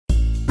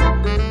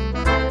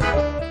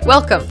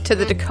Welcome to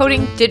the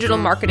Decoding Digital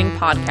Marketing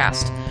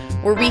Podcast,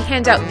 where we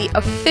hand out the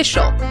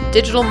official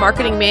digital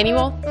marketing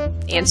manual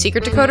and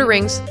secret decoder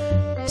rings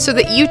so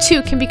that you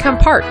too can become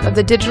part of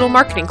the Digital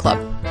Marketing Club.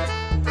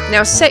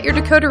 Now set your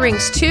decoder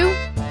rings to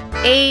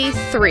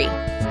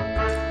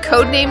A3.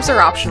 Code names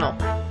are optional.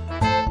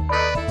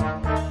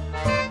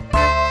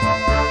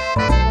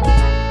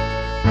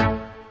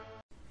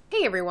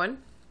 Hey everyone,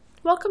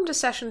 welcome to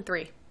Session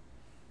 3.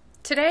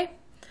 Today,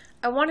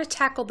 I want to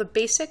tackle the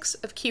basics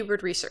of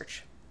keyword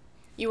research.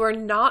 You are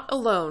not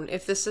alone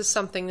if this is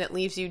something that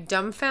leaves you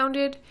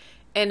dumbfounded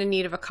and in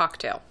need of a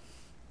cocktail.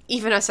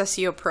 Even us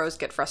SEO pros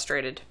get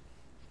frustrated.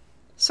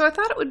 So I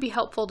thought it would be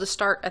helpful to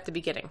start at the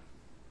beginning.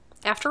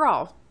 After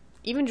all,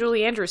 even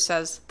Julie Andrews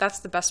says that's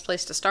the best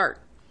place to start.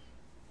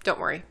 Don't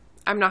worry,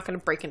 I'm not going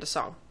to break into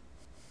song.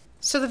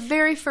 So the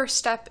very first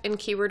step in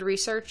keyword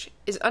research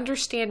is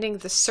understanding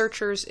the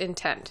searcher's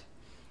intent.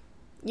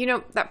 You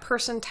know, that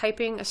person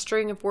typing a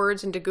string of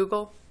words into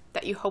Google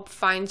that you hope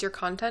finds your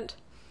content?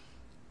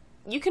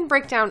 You can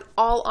break down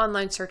all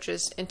online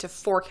searches into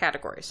 4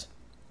 categories: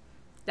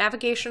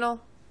 navigational,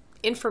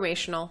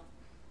 informational,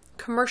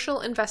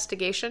 commercial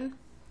investigation,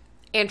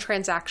 and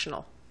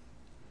transactional.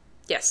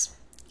 Yes,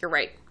 you're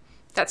right.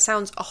 That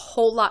sounds a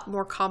whole lot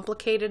more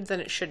complicated than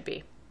it should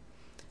be.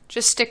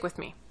 Just stick with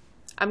me.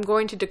 I'm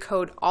going to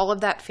decode all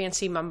of that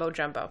fancy mumbo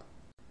jumbo.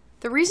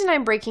 The reason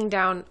I'm breaking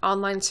down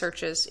online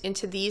searches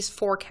into these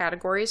 4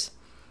 categories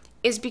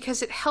is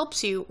because it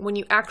helps you when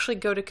you actually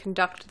go to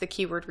conduct the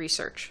keyword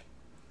research.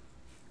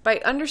 By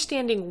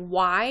understanding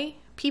why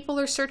people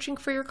are searching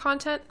for your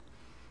content,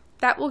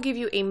 that will give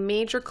you a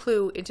major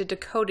clue into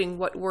decoding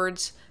what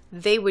words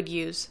they would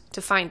use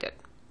to find it.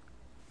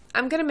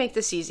 I'm going to make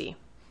this easy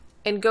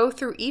and go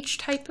through each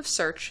type of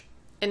search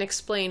and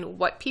explain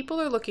what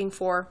people are looking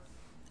for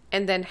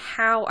and then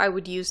how I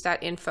would use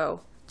that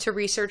info to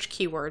research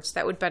keywords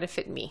that would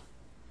benefit me.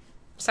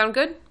 Sound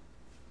good?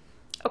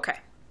 Okay,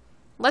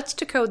 let's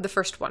decode the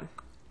first one,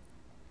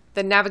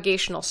 the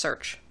navigational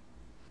search.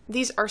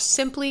 These are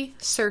simply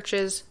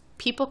searches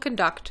people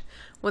conduct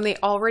when they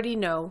already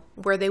know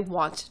where they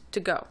want to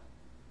go.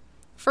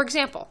 For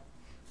example,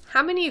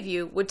 how many of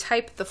you would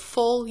type the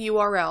full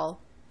URL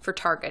for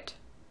Target?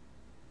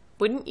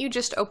 Wouldn't you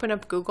just open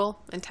up Google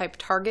and type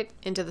Target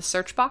into the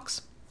search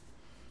box?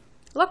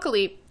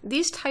 Luckily,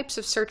 these types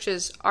of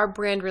searches are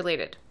brand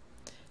related,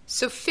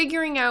 so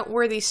figuring out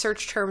where these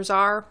search terms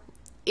are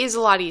is a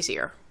lot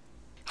easier.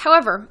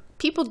 However,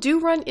 people do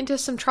run into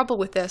some trouble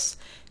with this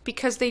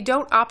because they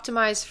don't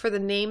optimize for the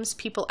names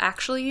people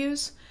actually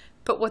use,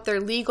 but what their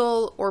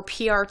legal or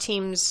PR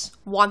teams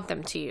want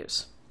them to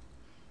use.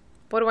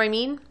 What do I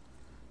mean?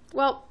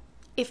 Well,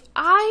 if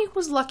I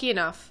was lucky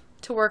enough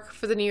to work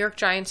for the New York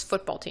Giants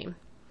football team,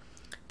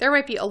 there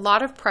might be a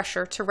lot of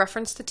pressure to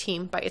reference the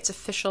team by its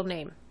official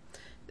name,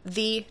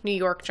 the New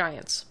York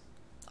Giants,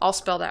 all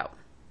spelled out.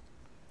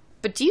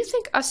 But do you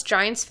think us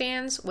Giants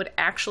fans would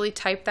actually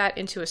type that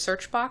into a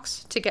search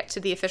box to get to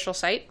the official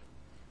site?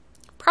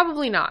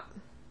 Probably not.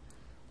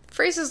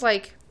 Phrases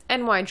like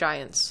NY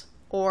Giants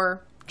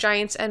or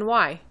Giants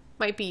NY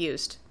might be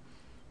used.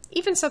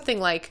 Even something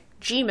like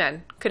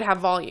G-Men could have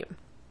volume.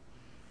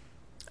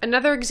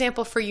 Another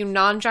example for you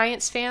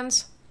non-Giants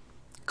fans,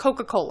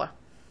 Coca-Cola.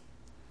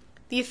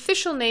 The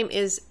official name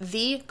is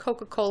The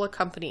Coca-Cola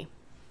Company,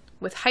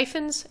 with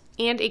hyphens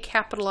and a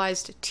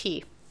capitalized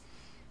T.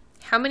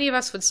 How many of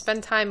us would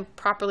spend time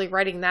properly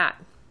writing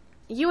that?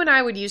 You and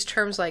I would use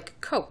terms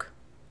like Coke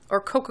or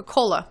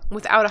Coca-Cola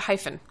without a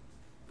hyphen.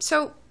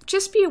 So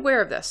just be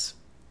aware of this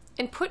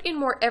and put in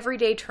more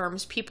everyday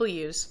terms people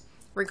use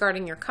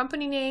regarding your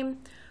company name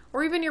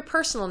or even your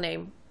personal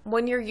name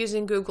when you're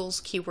using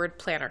Google's keyword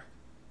planner.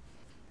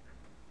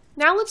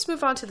 Now let's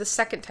move on to the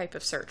second type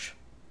of search,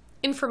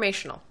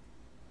 informational.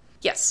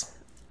 Yes,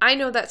 I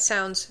know that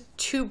sounds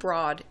too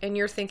broad and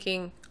you're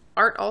thinking,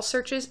 aren't all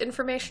searches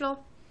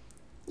informational?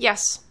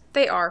 Yes,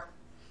 they are.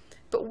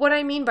 But what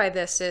I mean by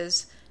this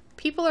is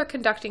people are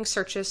conducting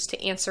searches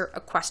to answer a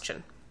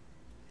question.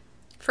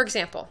 For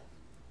example,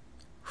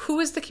 who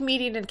is the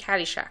comedian in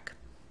Caddyshack?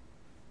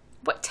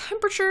 What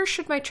temperature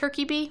should my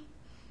turkey be?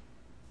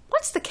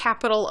 What's the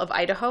capital of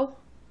Idaho?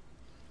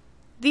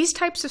 These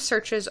types of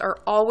searches are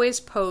always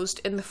posed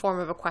in the form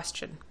of a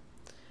question.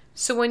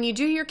 So when you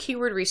do your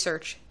keyword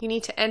research, you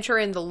need to enter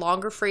in the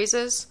longer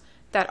phrases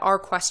that are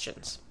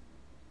questions.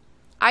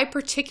 I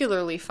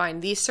particularly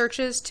find these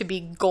searches to be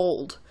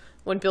gold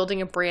when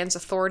building a brand's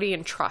authority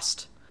and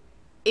trust.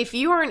 If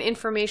you are an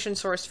information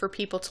source for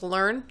people to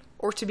learn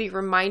or to be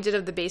reminded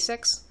of the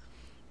basics,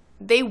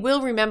 they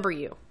will remember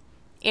you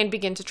and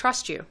begin to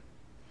trust you.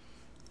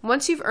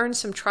 Once you've earned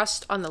some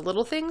trust on the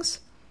little things,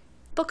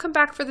 they'll come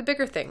back for the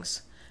bigger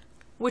things,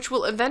 which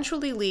will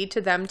eventually lead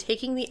to them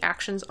taking the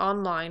actions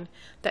online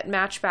that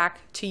match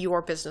back to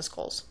your business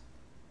goals.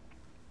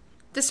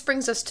 This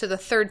brings us to the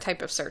third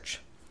type of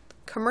search,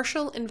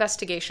 commercial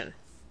investigation.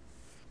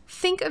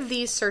 Think of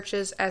these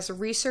searches as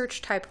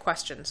research-type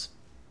questions.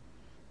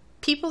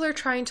 People are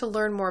trying to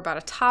learn more about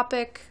a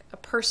topic, a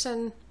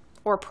person,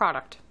 or a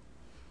product.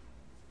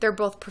 They're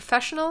both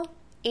professional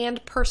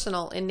and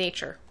personal in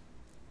nature.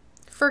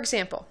 For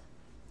example,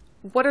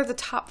 what are the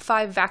top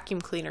 5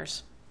 vacuum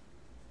cleaners?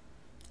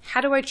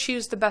 How do I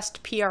choose the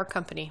best PR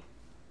company?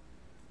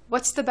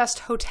 What's the best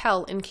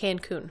hotel in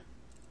Cancun?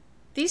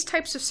 These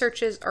types of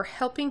searches are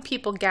helping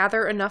people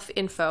gather enough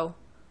info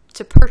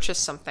to purchase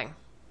something.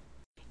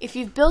 If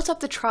you've built up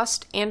the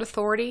trust and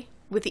authority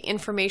with the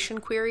information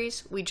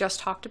queries we just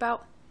talked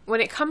about,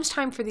 when it comes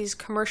time for these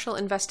commercial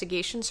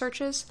investigation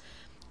searches,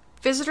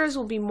 visitors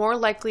will be more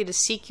likely to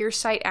seek your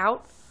site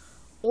out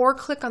or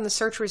click on the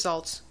search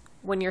results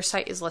when your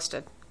site is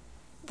listed.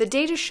 The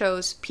data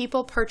shows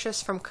people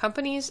purchase from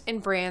companies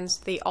and brands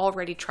they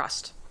already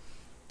trust.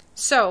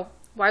 So,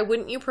 why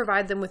wouldn't you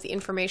provide them with the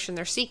information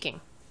they're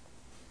seeking?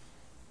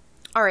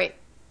 All right,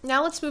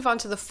 now let's move on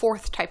to the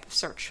 4th type of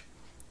search,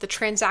 the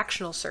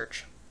transactional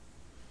search.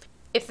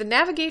 If the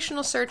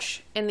navigational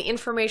search and the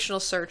informational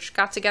search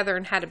got together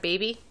and had a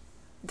baby,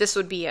 this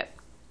would be it.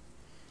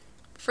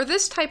 For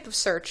this type of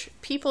search,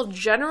 people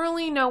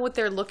generally know what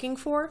they're looking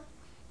for,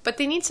 but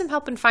they need some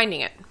help in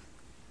finding it.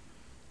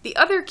 The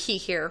other key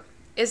here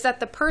is that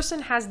the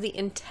person has the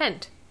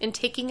intent in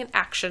taking an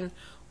action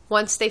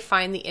once they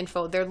find the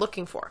info they're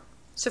looking for.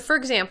 So for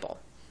example,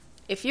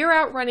 if you're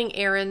out running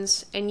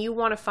errands and you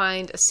want to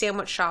find a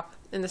sandwich shop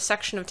in the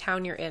section of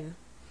town you're in,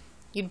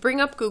 you'd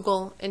bring up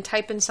Google and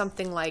type in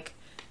something like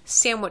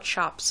sandwich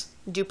shops,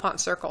 DuPont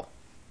Circle.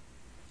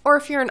 Or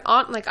if you're an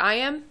aunt like I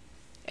am,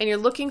 and you're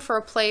looking for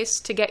a place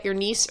to get your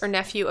niece or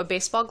nephew a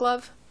baseball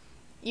glove,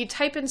 you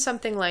type in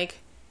something like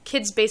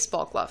kids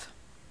baseball glove.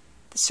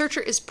 The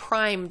searcher is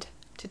primed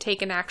to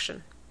take an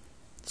action.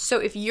 So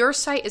if your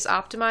site is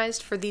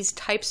optimized for these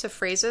types of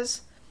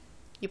phrases,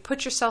 you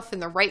put yourself in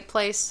the right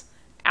place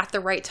at the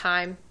right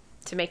time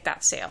to make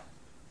that sale.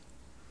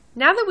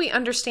 Now that we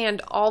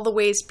understand all the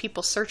ways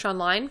people search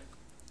online,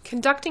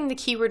 conducting the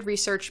keyword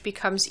research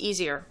becomes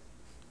easier,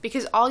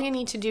 because all you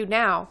need to do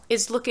now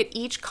is look at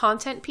each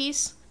content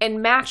piece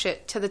and match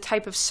it to the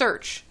type of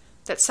search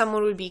that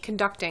someone would be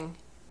conducting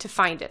to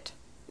find it.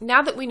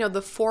 Now that we know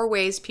the 4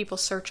 ways people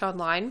search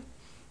online,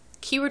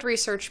 keyword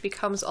research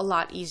becomes a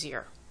lot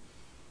easier.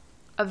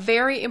 A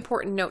very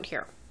important note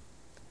here: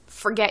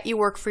 forget you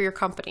work for your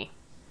company.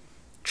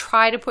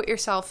 Try to put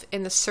yourself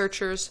in the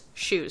searcher's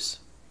shoes.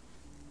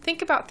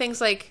 Think about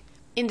things like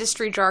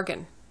industry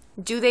jargon.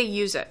 Do they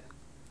use it?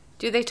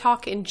 Do they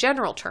talk in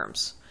general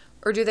terms?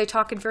 Or do they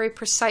talk in very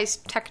precise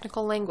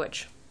technical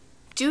language?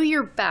 Do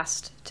your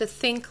best to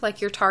think like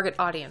your target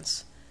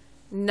audience,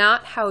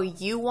 not how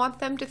you want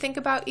them to think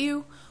about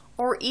you,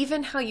 or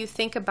even how you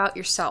think about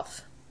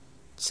yourself.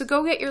 So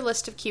go get your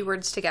list of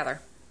keywords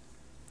together.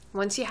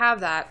 Once you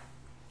have that,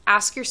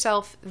 ask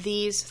yourself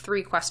these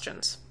 3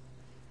 questions.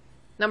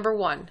 Number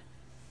 1,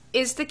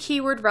 is the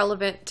keyword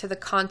relevant to the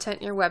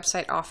content your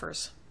website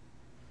offers?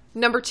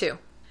 Number 2,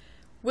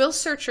 will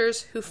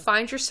searchers who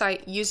find your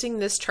site using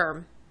this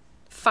term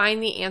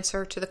find the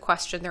answer to the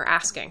question they're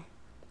asking?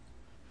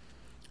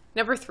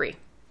 Number 3,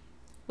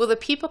 will the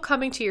people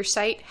coming to your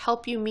site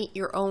help you meet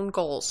your own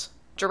goals,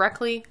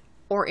 directly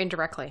or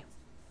indirectly?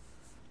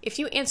 If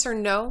you answer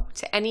no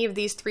to any of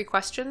these 3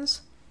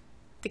 questions,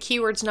 the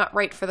keyword's not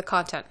right for the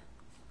content.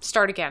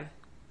 Start again.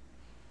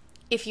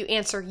 If you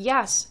answer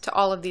yes to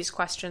all of these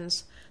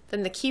questions,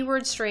 then the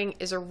keyword string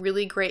is a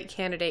really great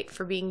candidate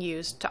for being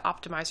used to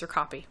optimize your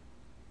copy.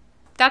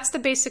 That's the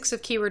basics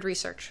of keyword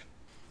research.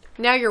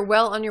 Now you're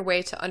well on your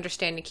way to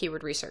understanding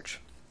keyword research.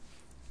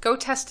 Go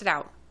test it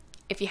out.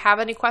 If you have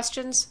any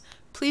questions,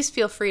 please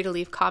feel free to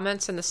leave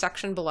comments in the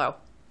section below.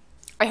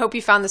 I hope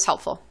you found this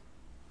helpful.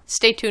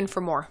 Stay tuned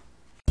for more.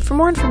 For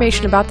more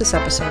information about this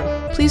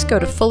episode, please go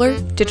to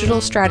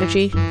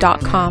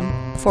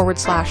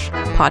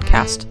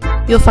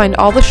fullerdigitalstrategy.com/podcast. You'll find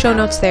all the show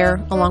notes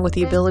there, along with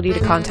the ability to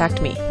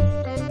contact me.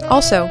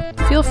 Also,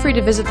 feel free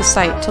to visit the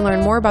site to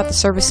learn more about the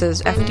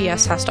services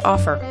FDS has to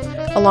offer,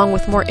 along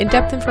with more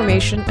in-depth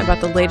information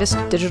about the latest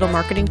digital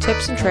marketing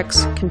tips and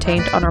tricks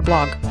contained on our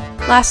blog.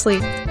 Lastly,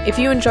 if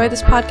you enjoy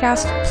this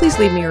podcast, please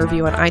leave me a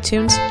review on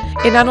iTunes.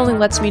 It not only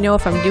lets me know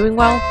if I'm doing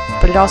well,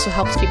 but it also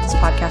helps keep this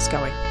podcast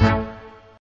going.